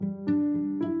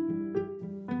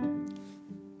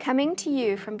Coming to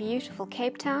you from beautiful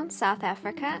Cape Town, South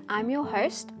Africa, I'm your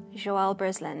host, Joelle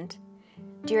Brisland.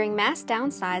 During mass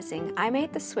downsizing, I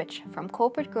made the switch from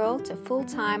corporate girl to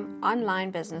full-time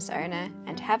online business owner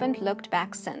and haven't looked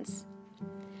back since.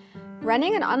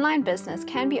 Running an online business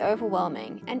can be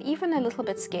overwhelming and even a little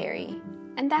bit scary,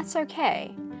 and that's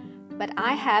okay. But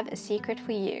I have a secret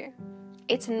for you.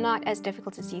 It's not as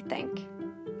difficult as you think.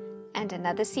 And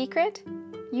another secret?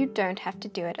 You don't have to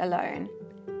do it alone.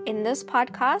 In this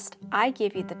podcast, I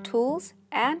give you the tools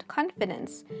and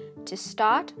confidence to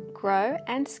start, grow,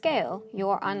 and scale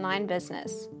your online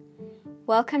business.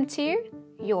 Welcome to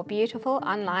Your Beautiful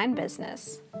Online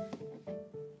Business.